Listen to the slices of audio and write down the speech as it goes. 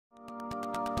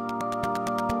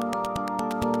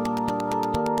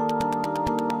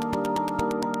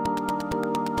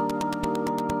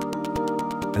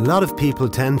A lot of people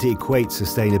tend to equate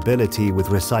sustainability with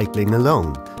recycling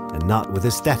alone and not with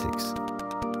aesthetics.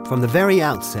 From the very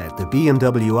outset, the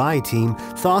BMW i team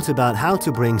thought about how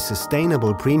to bring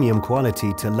sustainable premium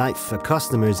quality to life for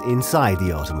customers inside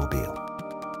the automobile.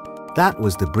 That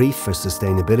was the brief for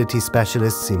sustainability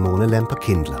specialist Simone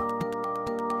Lemper-Kindler.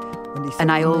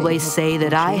 And I always say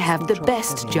that I have the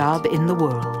best job in the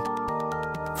world.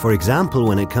 For example,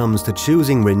 when it comes to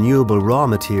choosing renewable raw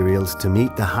materials to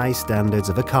meet the high standards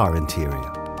of a car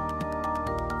interior,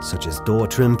 such as door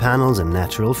trim panels and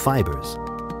natural fibers,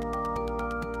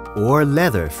 or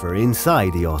leather for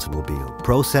inside the automobile,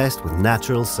 processed with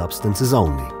natural substances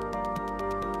only.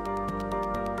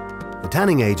 The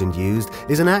tanning agent used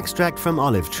is an extract from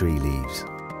olive tree leaves.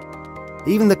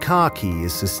 Even the car key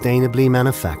is sustainably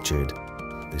manufactured.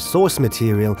 The source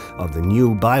material of the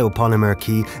new biopolymer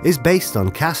key is based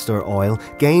on castor oil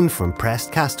gained from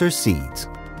pressed castor seeds.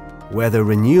 Whether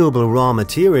renewable raw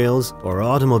materials or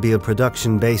automobile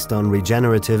production based on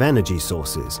regenerative energy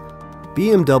sources,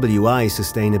 BMW i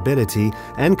sustainability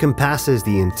encompasses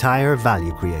the entire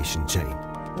value creation chain.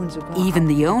 Even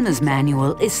the owner's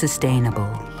manual is sustainable.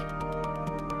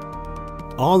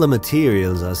 All the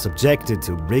materials are subjected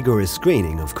to rigorous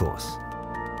screening, of course.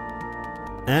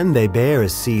 And they bear a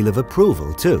seal of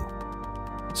approval too,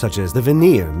 such as the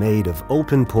veneer made of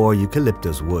open-pore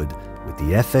eucalyptus wood with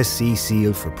the FSC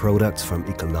seal for products from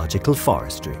ecological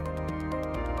forestry.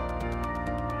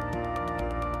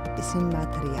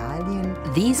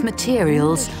 These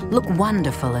materials look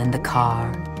wonderful in the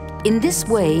car. In this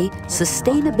way,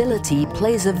 sustainability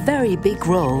plays a very big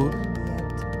role.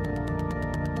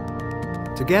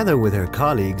 Together with her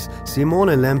colleagues,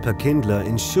 Simone Lemper-Kindler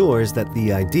ensures that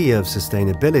the idea of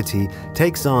sustainability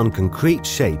takes on concrete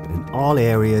shape in all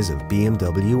areas of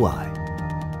BMW i.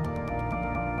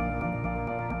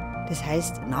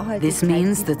 This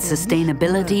means that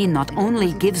sustainability not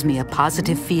only gives me a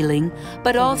positive feeling,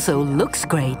 but also looks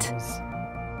great.